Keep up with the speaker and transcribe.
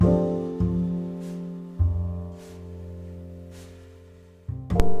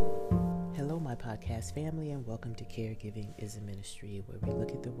podcast family, and welcome to Caregiving is a Ministry, where we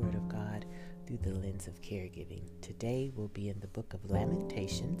look at the Word of God through the lens of caregiving. Today we'll be in the book of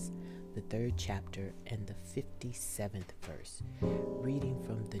Lamentations, the 3rd chapter and the 57th verse, reading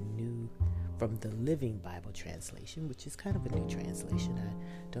from the Living Bible translation, which is kind of a new translation. I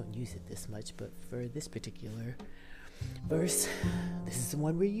don't use it this much, but for this particular verse, this is the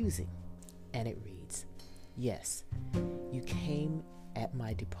one we're using, and it reads, "Yes, you came at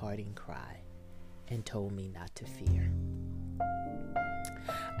my departing cry and told me not to fear."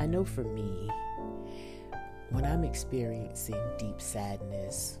 I know for me, when I'm experiencing deep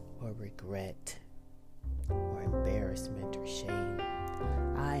sadness or regret or embarrassment or shame,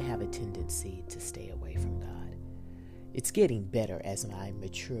 I have a tendency to stay away from God. It's getting better as I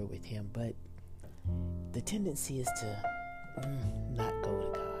mature with Him, but the tendency is to not go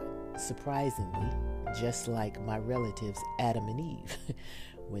to God. Surprisingly, just like my relatives Adam and Eve,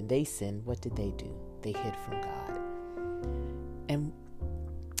 when they sinned, what did they do? They hid from God. And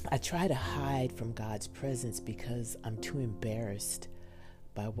I try to hide from God's presence because I'm too embarrassed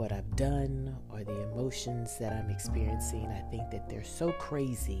by what I've done or the emotions that I'm experiencing. I think that they're so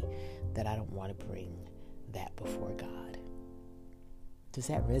crazy that I don't want to bring that before God. Does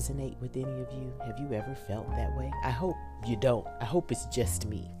that resonate with any of you? Have you ever felt that way? I hope you don't. I hope it's just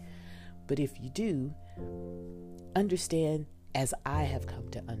me. But if you do, understand, as I have come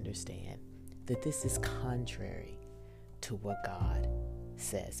to understand, that this is contrary to what God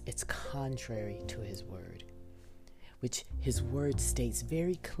says. It's contrary to His Word, which His Word states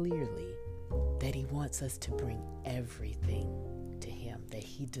very clearly that He wants us to bring everything to Him, that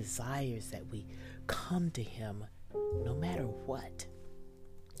He desires that we come to Him no matter what,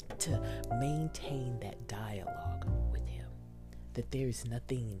 to maintain that dialogue with Him, that there is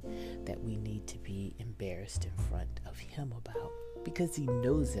nothing that we need to be embarrassed in front of Him about, because He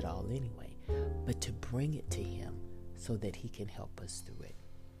knows it all anyway, but to bring it to Him so that He can help us through it.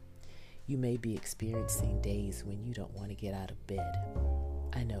 You may be experiencing days when you don't want to get out of bed.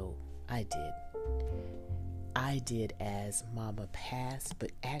 I know I did. I did as Mama passed,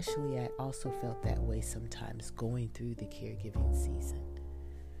 but actually I also felt that way sometimes going through the caregiving season.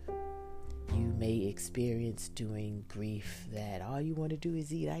 You may experience during grief that all you want to do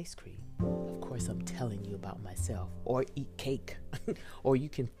is eat ice cream. Of course, I'm telling you about myself. Or eat cake. Or you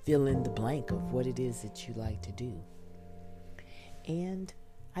can fill in the blank of what it is that you like to do. And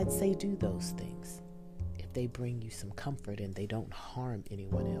I'd say do those things if they bring you some comfort and they don't harm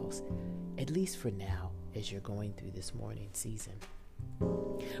anyone else, at least for now as you're going through this mourning season.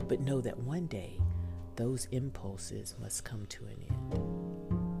 But know that one day those impulses must come to an end.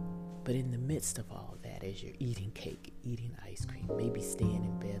 But in the midst of all that, as you're eating cake, eating ice cream, maybe staying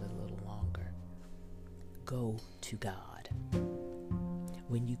in bed a little longer, go to God.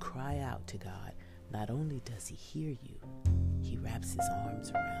 When you cry out to God, not only does He hear you, He wraps His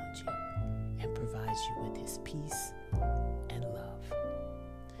arms around you and provides you with His peace and love.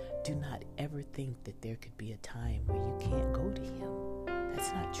 Do not ever think that there could be a time where you can't go to Him.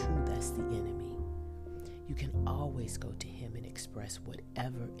 That's not true. That's the enemy. You can always go to Him and express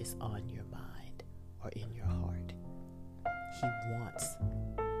whatever is on your mind or in your heart. He wants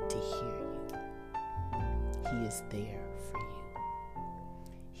to hear you. He is there for you.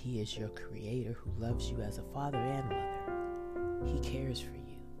 He is your Creator who loves you as a father and mother. He cares for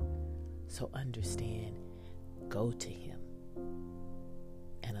you. So understand, go to Him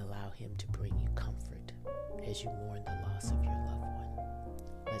and allow Him to bring you comfort as you mourn the loss of your loved one.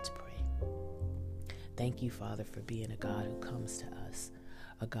 Let's pray. Thank you, Father, for being a God who comes to us,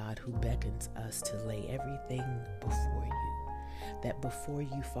 a God who beckons us to lay everything before you. That before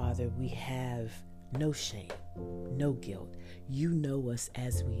you, Father, we have no shame, no guilt. You know us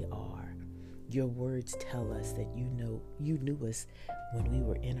as we are. Your words tell us that you knew us when we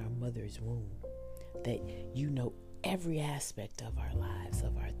were in our mother's womb, that you know every aspect of our lives,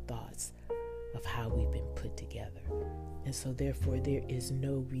 of our thoughts, of how we've been put together. And so therefore there is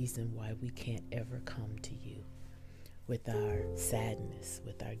no reason why we can't ever come to you with our sadness,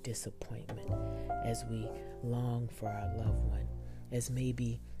 with our disappointment, as we long for our loved one, as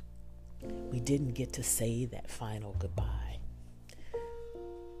maybe we didn't get to say that final goodbye.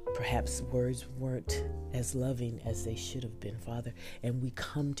 Perhaps words weren't as loving as they should have been, Father, and we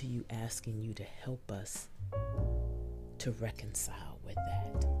come to you asking you to help us to reconcile with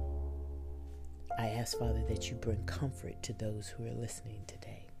that. I ask, Father, that you bring comfort to those who are listening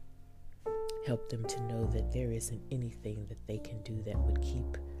today. Help them to know that there isn't anything that they can do that would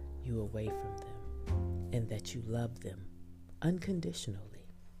keep you away from them, and that you love them unconditionally.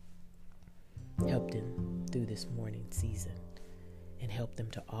 Help them through this mourning season and help them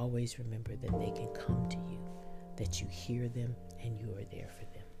to always remember that they can come to you, that you hear them and you are there for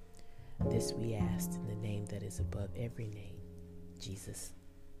them. This we ask in the name that is above every name, Jesus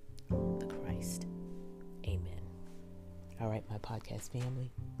the Christ. Amen. All right, my podcast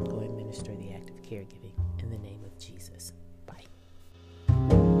family, go and minister the act of caregiving in the name of Jesus.